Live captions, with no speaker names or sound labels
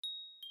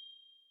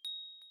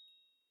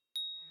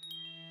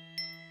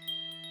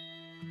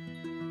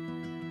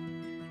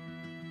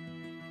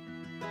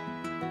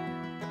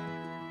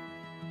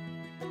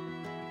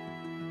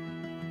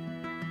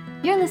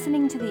You're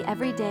listening to the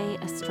Everyday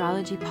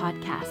Astrology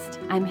Podcast.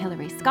 I'm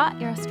Hilary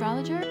Scott, your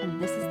astrologer, and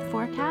this is the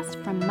forecast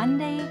from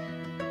Monday,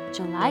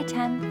 July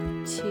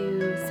 10th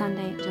to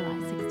Sunday, July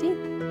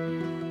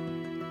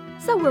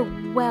 16th. So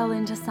we're well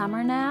into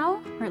summer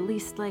now, or at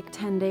least like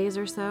 10 days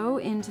or so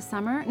into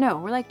summer. No,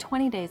 we're like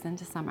 20 days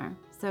into summer.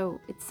 So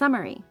it's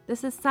summery.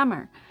 This is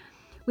summer.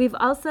 We've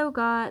also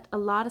got a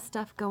lot of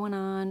stuff going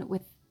on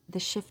with the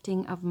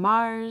shifting of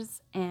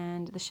Mars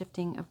and the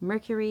shifting of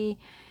Mercury.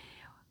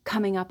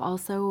 Coming up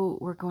also,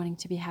 we're going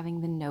to be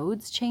having the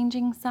nodes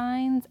changing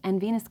signs and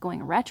Venus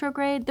going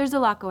retrograde. There's a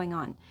lot going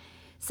on.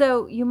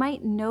 So you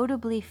might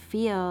notably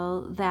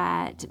feel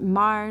that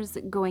Mars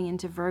going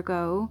into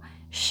Virgo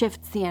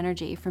shifts the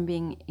energy from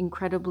being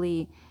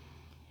incredibly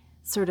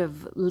sort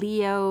of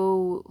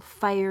Leo,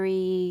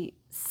 fiery,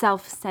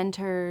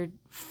 self-centered,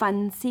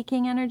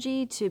 fun-seeking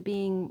energy to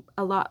being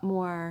a lot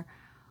more,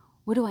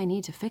 what do I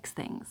need to fix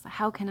things?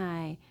 How can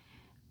I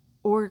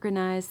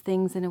organize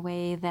things in a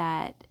way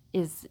that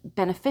is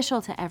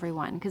beneficial to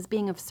everyone, because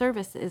being of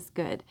service is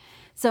good.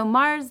 So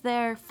Mars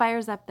there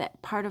fires up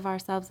that part of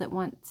ourselves that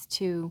wants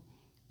to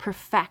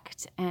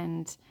perfect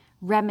and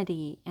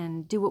remedy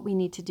and do what we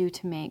need to do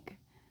to make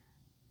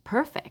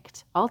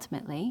perfect,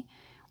 ultimately,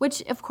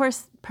 which of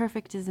course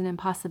perfect is an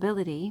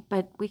impossibility,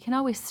 but we can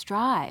always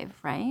strive,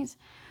 right?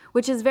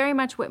 Which is very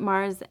much what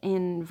Mars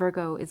in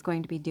Virgo is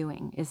going to be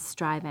doing, is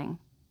striving.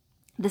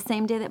 The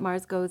same day that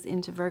Mars goes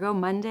into Virgo,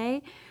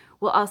 Monday,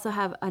 we'll also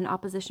have an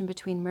opposition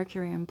between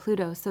Mercury and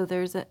Pluto. So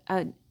there's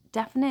a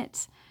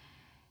definite,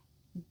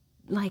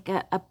 like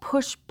a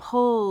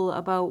push-pull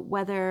about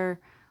whether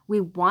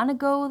we want to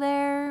go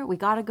there, we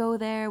got to go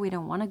there, we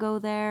don't want to go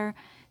there.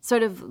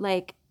 Sort of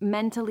like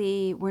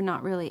mentally, we're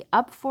not really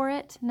up for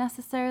it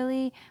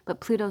necessarily,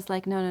 but Pluto's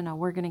like, no,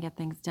 we're going to get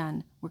things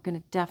done. We're going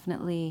to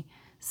definitely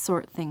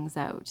sort things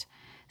out.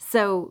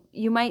 So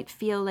you might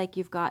feel like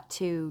you've got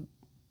to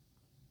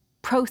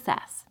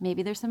process.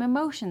 Maybe there's some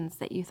emotions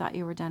that you thought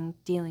you were done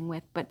dealing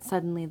with, but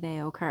suddenly they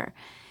occur.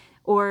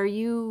 Or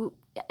you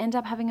end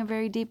up having a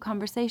very deep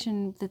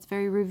conversation that's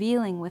very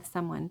revealing with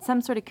someone, some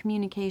sort of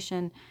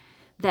communication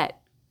that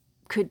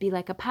could be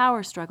like a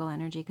power struggle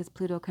energy, because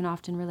Pluto can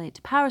often relate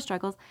to power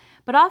struggles.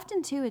 But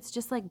often too, it's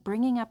just like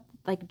bringing up,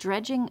 like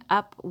dredging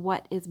up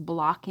what is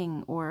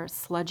blocking or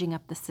sludging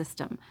up the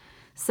system.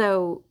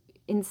 So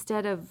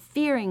instead of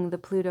fearing the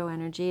Pluto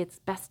energy, it's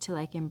best to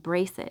like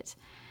embrace it.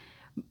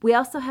 We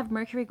also have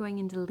Mercury going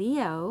into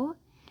Leo,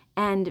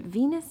 and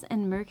Venus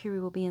and Mercury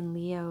will be in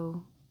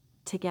Leo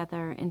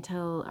together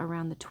until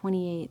around the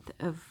 28th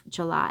of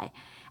July.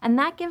 And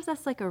that gives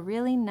us like a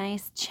really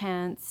nice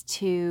chance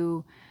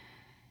to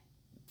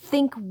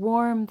think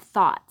warm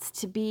thoughts,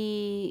 to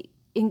be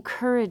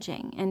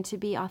encouraging and to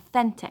be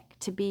authentic,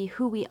 to be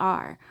who we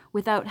are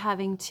without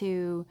having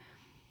to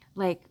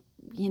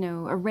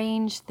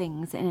arrange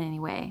things in any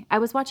way. I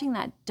was watching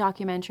that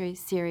documentary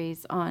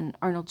series on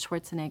Arnold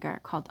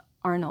Schwarzenegger called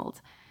Arnold,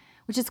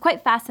 which is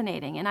quite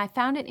fascinating. And I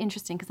found it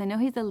interesting because I know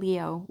he's a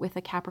Leo with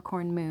a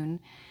Capricorn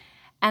moon.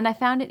 And I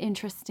found it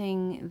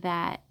interesting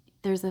that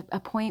there's a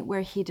point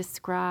where he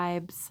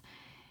describes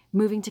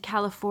moving to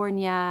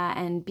California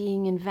and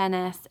being in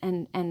Venice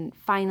and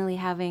finally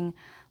having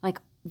like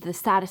the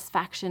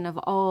satisfaction of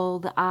all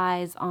the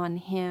eyes on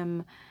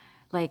him,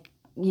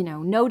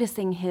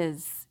 noticing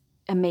his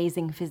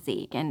amazing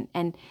physique,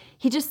 and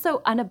he just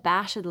so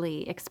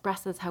unabashedly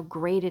expresses how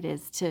great it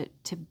is to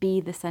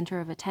be the center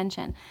of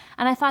attention.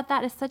 And I thought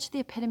that is such the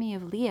epitome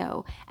of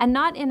Leo, and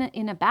not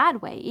in a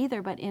bad way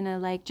either, but in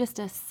a just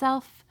a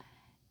self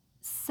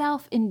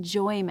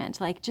enjoyment,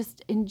 like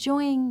just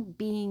enjoying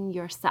being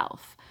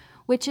yourself,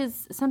 which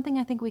is something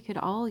I think we could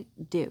all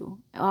do.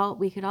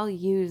 We could all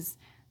use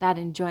that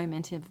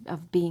enjoyment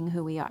of being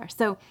who we are.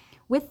 So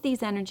with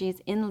these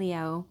energies in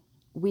Leo,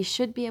 we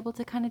should be able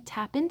to kind of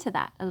tap into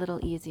that a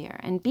little easier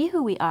and be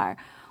who we are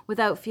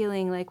without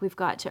feeling like we've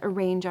got to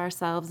arrange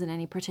ourselves in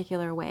any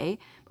particular way,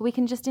 but we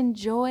can just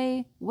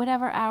enjoy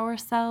whatever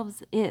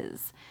ourselves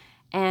is.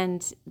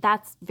 And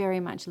that's very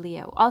much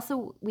Leo.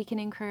 Also, we can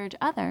encourage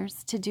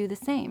others to do the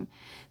same.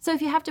 So if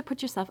you have to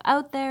put yourself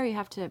out there, you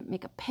have to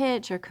make a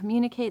pitch or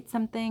communicate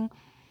something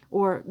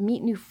or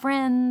meet new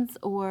friends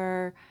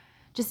or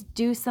just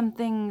do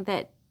something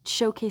that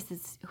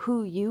showcases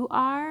who you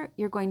are,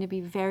 you're going to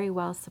be very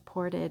well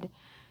supported,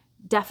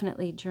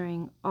 definitely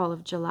during all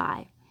of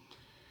July.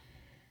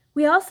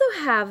 We also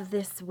have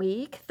this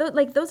week,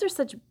 those are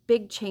such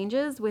big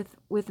changes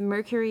with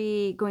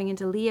Mercury going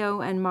into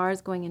Leo and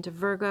Mars going into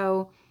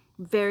Virgo.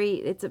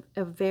 It's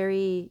a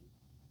very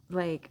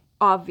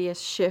obvious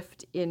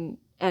shift in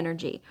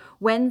energy.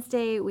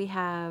 Wednesday, we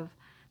have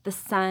the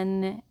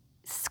Sun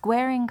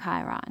squaring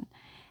Chiron,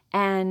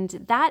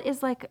 and that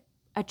is like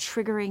a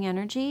triggering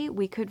energy.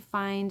 We could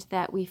find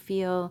that we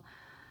feel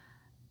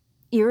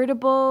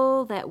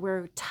irritable, that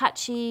we're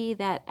touchy,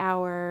 that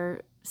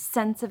our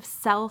sense of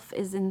self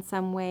is in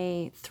some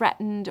way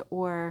threatened,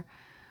 or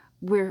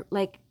we're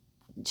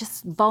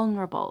just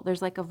vulnerable.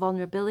 There's a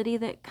vulnerability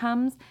that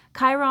comes.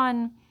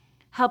 Chiron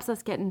helps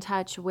us get in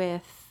touch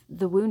with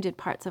the wounded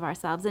parts of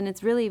ourselves. And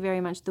it's really very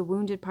much the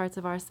wounded parts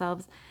of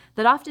ourselves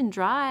that often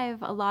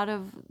drive a lot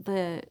of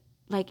the,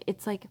 like,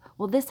 it's like,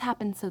 well, this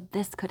happened, so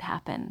this could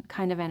happen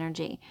kind of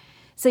energy.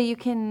 So you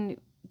can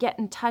get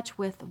in touch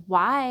with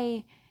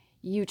why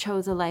you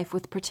chose a life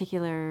with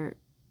particular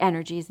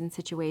energies and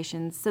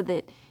situations so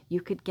that you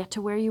could get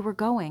to where you were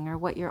going or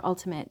what your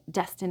ultimate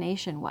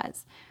destination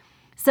was.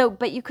 So,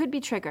 but you could be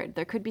triggered.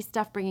 There could be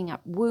stuff bringing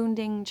up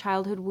wounding,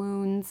 childhood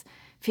wounds,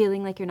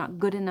 feeling like you're not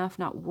good enough,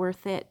 not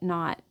worth it,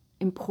 not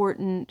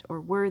important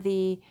or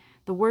worthy.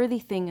 The worthy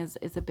thing is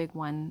a big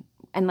one.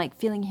 And like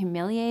feeling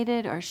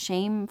humiliated or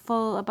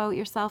shameful about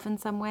yourself in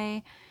some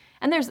way.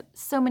 And there's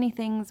so many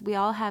things. We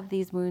all have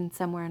these wounds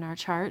somewhere in our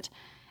chart.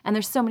 And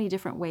there's so many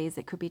different ways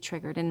it could be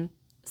triggered and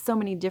so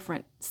many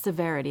different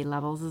severity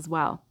levels as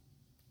well.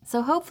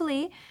 So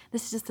hopefully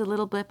this is just a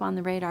little blip on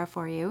the radar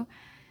for you,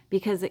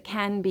 because it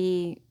can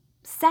be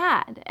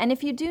sad. And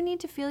if you do need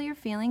to feel your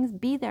feelings,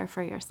 be there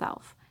for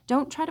yourself.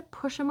 Don't try to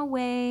push them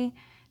away.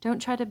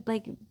 Don't try to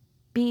like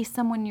be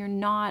someone you're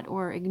not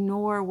or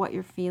ignore what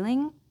you're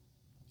feeling.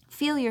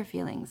 Feel your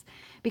feelings,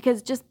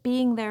 because just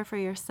being there for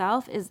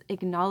yourself is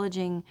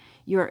acknowledging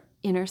your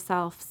inner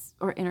self's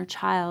or inner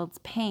child's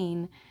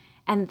pain.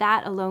 And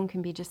that alone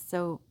can be just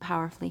so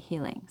powerfully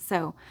healing.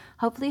 So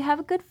hopefully you have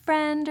a good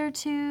friend or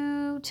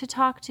two to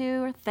talk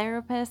to, or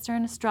therapist or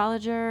an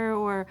astrologer,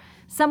 or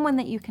someone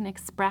that you can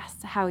express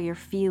how you're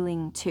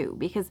feeling to,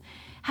 because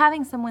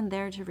having someone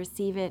there to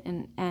receive it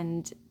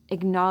and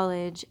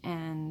acknowledge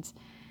and,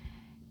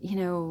 you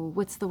know,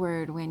 what's the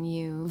word, when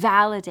you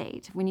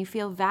validate, when you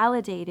feel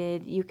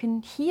validated, you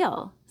can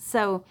heal.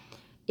 So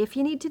if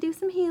you need to do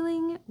some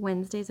healing,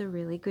 Wednesday's a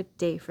really good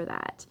day for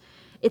that.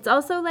 It's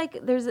also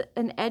like there's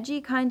an edgy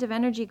kind of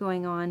energy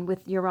going on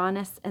with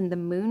Uranus and the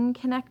moon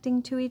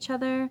connecting to each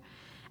other.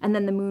 And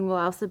then the moon will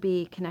also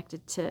be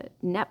connected to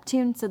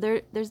Neptune. So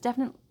there's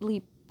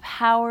definitely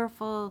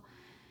powerful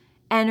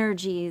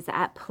energies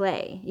at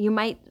play. You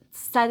might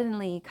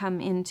suddenly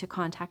come into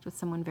contact with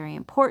someone very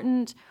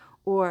important,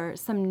 or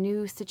some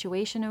new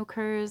situation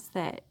occurs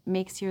that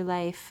makes your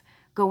life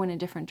go in a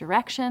different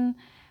direction.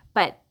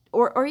 But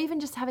or even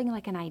just having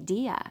like an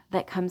idea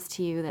that comes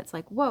to you that's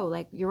like, whoa,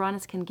 like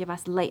Uranus can give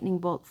us lightning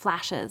bolt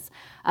flashes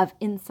of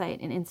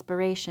insight and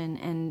inspiration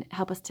and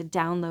help us to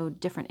download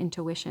different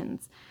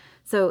intuitions.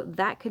 So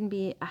that can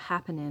be a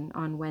happening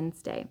on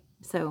Wednesday.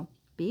 So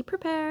be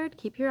prepared,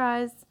 keep your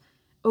eyes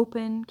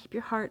open, keep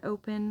your heart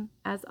open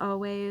as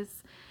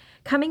always.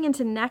 Coming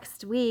into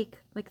next week,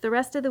 like the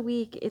rest of the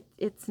week,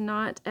 it's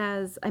not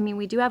as, I mean,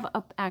 we do have,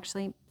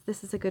 actually,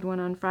 this is a good one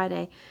on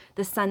Friday,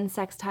 the Sun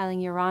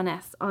sextiling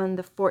Uranus on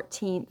the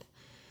 14th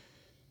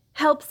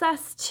helps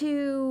us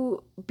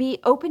to be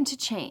open to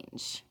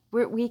change.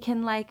 We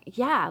can like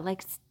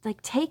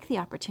take the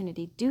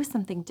opportunity, do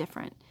something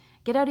different,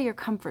 get out of your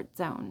comfort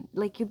zone.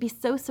 Like you'd be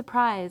so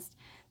surprised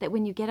that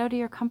when you get out of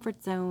your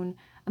comfort zone,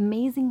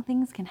 amazing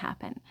things can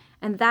happen.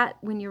 And that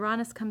when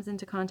Uranus comes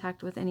into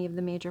contact with any of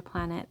the major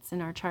planets in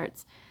our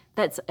charts,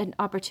 that's an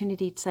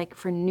opportunity to, like,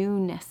 for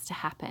newness to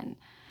happen.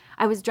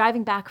 I was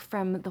driving back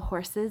from the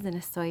horses in a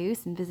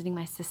Soyuz and visiting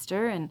my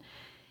sister, and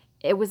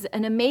it was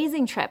an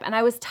amazing trip. And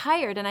I was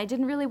tired and I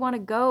didn't really want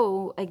to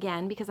go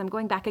again because I'm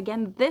going back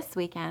again this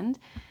weekend.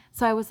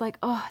 So I was like,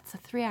 oh, it's a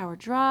 3-hour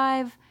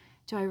drive.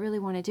 Do I really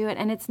want to do it?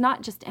 And it's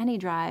not just any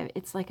drive.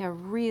 It's like a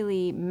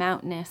really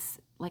mountainous,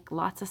 like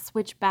lots of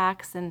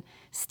switchbacks and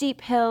steep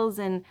hills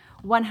and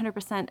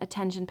 100%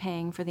 attention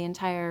paying for the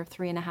entire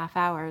 3.5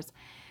 hours.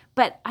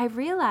 But I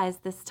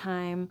realized this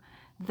time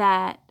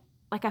that,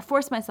 like, I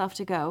forced myself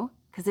to go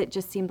because it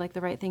just seemed like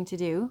the right thing to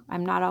do.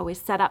 I'm not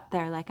always set up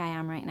there like I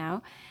am right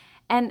now.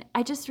 And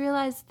I just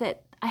realized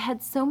that I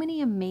had so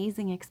many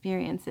amazing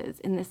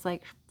experiences in this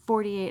like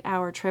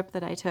 48-hour trip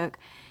that I took.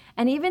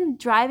 And even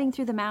driving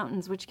through the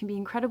mountains, which can be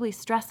incredibly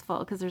stressful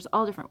because there's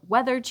all different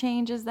weather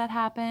changes that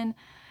happen.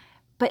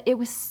 But it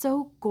was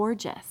so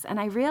gorgeous. And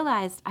I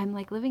realized I'm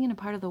like living in a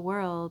part of the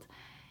world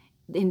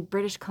in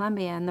British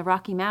Columbia and the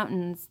Rocky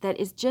Mountains that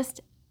is just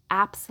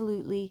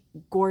absolutely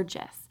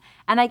gorgeous.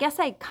 And I guess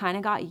I kind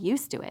of got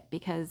used to it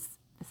because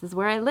this is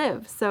where I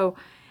live. So,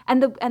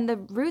 and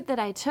the route that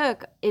I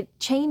took, it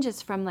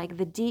changes from like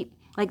the deep,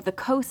 like the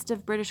coast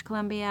of British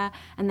Columbia,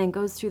 and then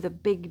goes through the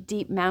big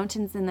deep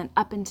mountains and then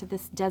up into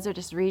this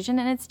desertous region.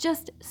 And it's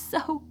just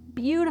so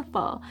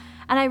beautiful.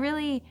 And I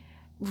really,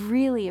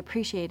 really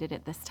appreciated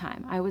it this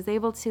time. I was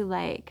able to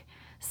like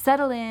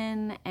settle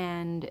in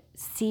and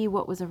see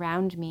what was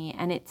around me.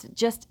 And it's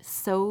just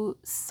so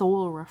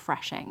soul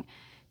refreshing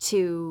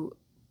to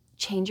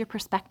change your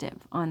perspective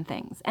on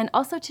things, and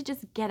also to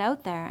just get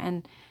out there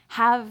and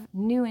have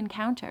new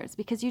encounters,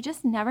 because you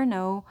just never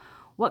know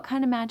what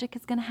kind of magic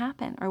is going to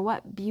happen or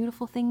what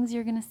beautiful things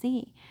you're going to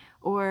see,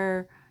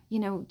 or, you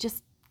know,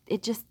 just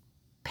it just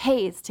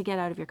pays to get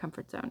out of your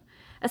comfort zone,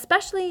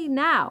 especially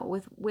now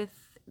with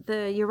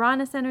the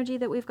Uranus energy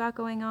that we've got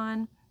going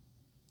on.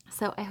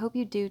 So I hope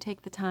you do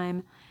take the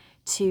time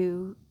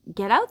to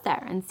get out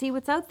there and see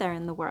what's out there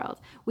in the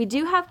world. We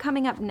do have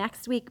coming up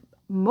next week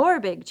more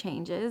big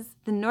changes.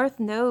 The North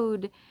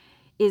Node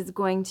is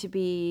going to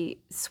be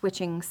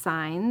switching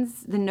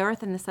signs. The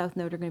North and the South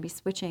Node are going to be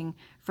switching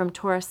from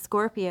Taurus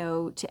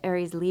Scorpio to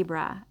Aries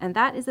Libra. And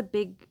that is a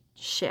big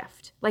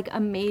shift, like a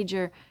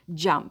major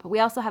jump. We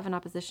also have an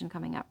opposition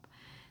coming up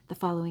the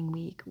following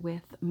week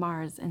with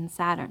Mars and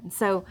Saturn.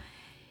 So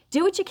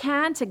do what you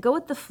can to go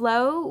with the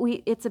flow.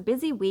 It's a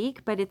busy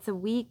week, but it's a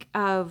week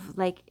of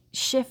like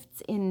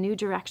shifts in new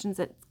directions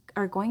that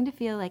are going to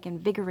feel like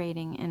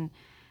invigorating and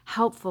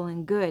helpful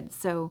and good.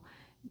 So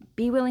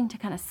be willing to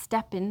kind of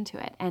step into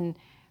it and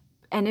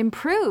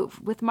improve.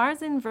 With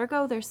Mars in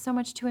Virgo, there's so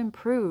much to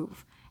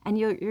improve. And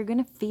you're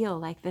going to feel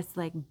like this,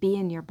 like bee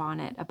in your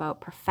bonnet about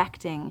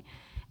perfecting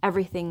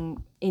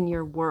everything in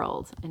your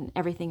world and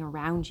everything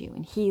around you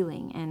and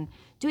healing and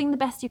doing the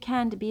best you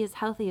can to be as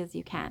healthy as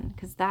you can,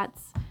 because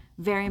that's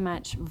very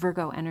much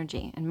Virgo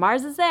energy. And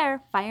Mars is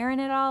there, firing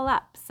it all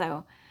up.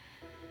 So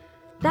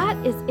that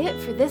is it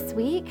for this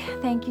week.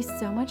 Thank you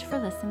so much for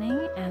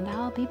listening, and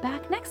I'll be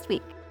back next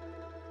week.